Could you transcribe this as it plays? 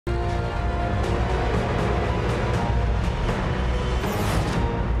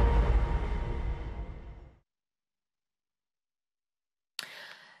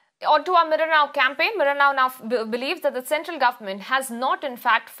on to our Mirror Now campaign. Mirror Now believes that the central government has not in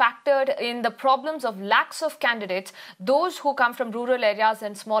fact factored in the problems of lakhs of candidates, those who come from rural areas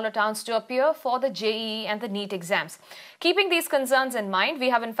and smaller towns, to appear for the JEE and the NEET exams. Keeping these concerns in mind, we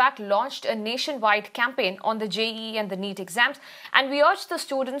have in fact launched a nationwide campaign on the JEE and the NEET exams, and we urge the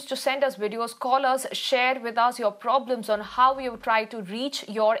students to send us videos, call us, share with us your problems on how you try to reach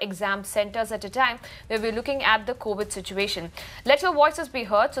your exam centers at a time where we're looking at the COVID situation. Let your voices be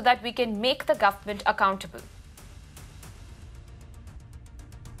heard so that we can make the government accountable.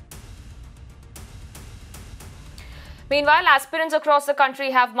 Meanwhile, aspirants across the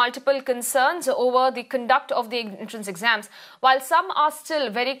country have multiple concerns over the conduct of the entrance exams. While some are still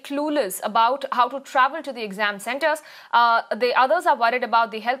very clueless about how to travel to the exam centers, the others are worried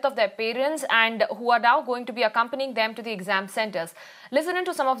about the health of their parents and who are now going to be accompanying them to the exam centers. Listen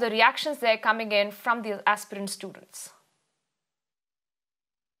into some of the reactions that are coming in from the aspirant students.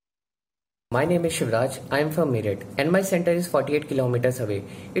 My name is Shivraj. I am from Meerut and my center is 48 kilometers away.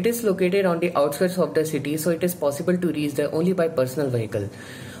 It is located on the outskirts of the city, so it is possible to reach there only by personal vehicle.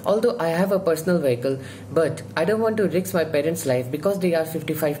 Although I have a personal vehicle, but I don't want to risk my parents' life because they are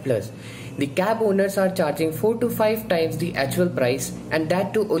 55 plus. The cab owners are charging 4 to 5 times the actual price, and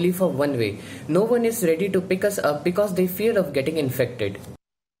that too only for one way. No one is ready to pick us up because they fear of getting infected.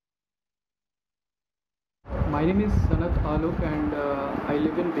 My name is Sanat Alok and I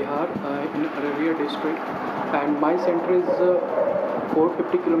live in Bihar in Araria district, and my center is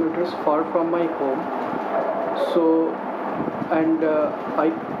 450 kilometers far from my home. So, and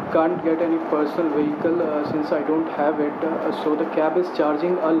I can't get any personal vehicle since I don't have it. So the cab is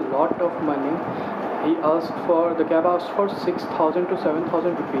charging a lot of money. The cab asked for 6,000 to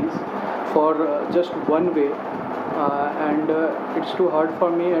 7,000 rupees for just one way. And it's too hard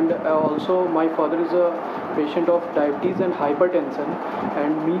for me, and also my father is a patient of diabetes and hypertension,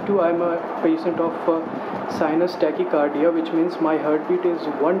 and me too, I'm a patient of sinus tachycardia, which means my heartbeat is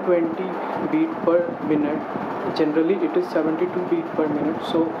 120 beat per minute. Generally it is 72 beat per minute,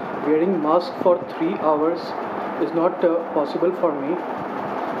 so wearing mask for 3 hours is not possible for me.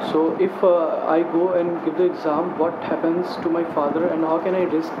 So if I go and give the exam, what happens to my father, and how can I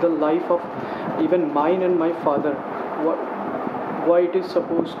risk the life of even mine and my father? Why it is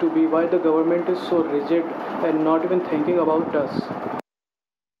supposed to be, why the government is so rigid and not even thinking about us?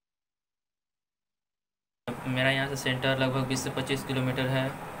 मेरा यहाँ से centre लगभग 20 से 25 kilometre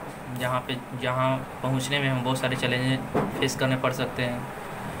है, जहाँ पहुँचने में हम बहुत सारे चैलेंजेस फेस करने पड़ सकते हैं।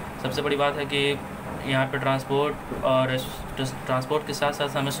 सबसे बड़ी बात है कि यहाँ पे ट्रांसपोर्ट के साथ साथ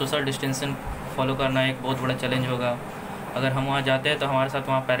हमें सोशल डिस्टेंसिंग फॉलो करना एक बहुत बड़ा चैलेंज होगा। अगर हम वहाँ जाते हैं तो हमारे साथ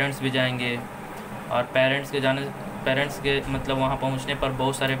वहाँ पेरेंट्स भी जाएंगे, और पेरेंट्स के मतलब वहाँ पहुँचने पर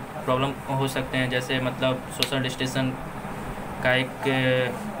बहुत सारे प्रॉब्लम हो सकते हैं, जैसे मतलब सोशल डिस्टेंसिंग का एक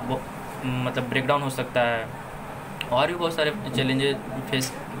मतलब ब्रेकडाउन हो सकता है, और भी बहुत सारे चैलेंजेस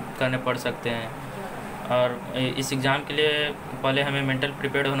फेस करने पड़ सकते हैं। और इस एग्ज़ाम के लिए पहले हमें मेंटल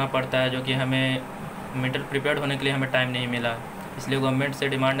प्रिपेयर्ड होना पड़ता है, जो कि हमें मेंटल प्रिपेयर्ड होने के लिए हमें टाइम नहीं मिला। इसलिए गवर्नमेंट से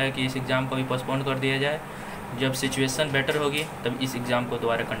डिमांड है कि इस एग्ज़ाम को भी पोस्टपोन कर दिया जाए। जब सिचुएशन बेटर होगी तब इस एग्ज़ाम को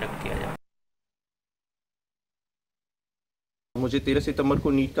दोबारा कंडक्ट किया जाए। मुझे 13 सितंबर को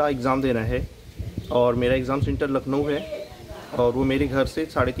नीट का एग्ज़ाम देना है और मेरा एग्ज़ाम सेंटर लखनऊ है और वो मेरे घर से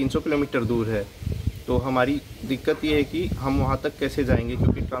 350 किलोमीटर दूर है। तो हमारी दिक्कत ये है कि हम वहाँ तक कैसे जाएंगे,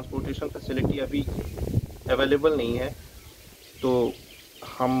 क्योंकि ट्रांसपोर्टेशन फैसिलिटी अभी अवेलेबल नहीं है। तो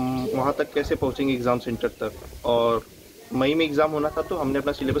हम वहाँ तक कैसे पहुँचेंगे एग्ज़ाम सेंटर तक, और मई में एग्ज़ाम होना था तो हमने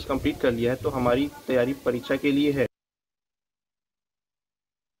अपना सिलेबस कंप्लीट कर लिया है, तो हमारी तैयारी परीक्षा के लिए है।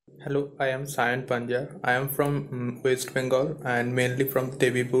 Hello, I am Sayan Panja. I am from West Bengal and mainly from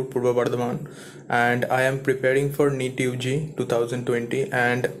Devipur, Purba Bardhaman, and I am preparing for NEET-JEE 2020,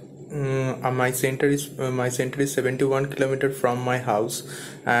 and my center is 71 kilometers from my house,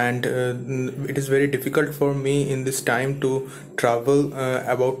 and it is very difficult for me in this time to travel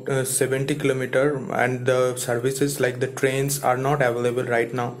about 70 kilometers, and the services like the trains are not available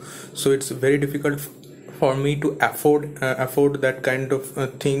right now, so it's very difficult for me to afford that kind of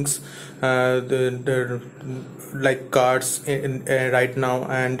things, like cars right now,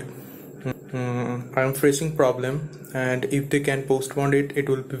 and I am facing problem, and if they can postpone it, it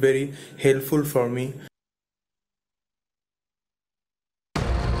will be very helpful for me.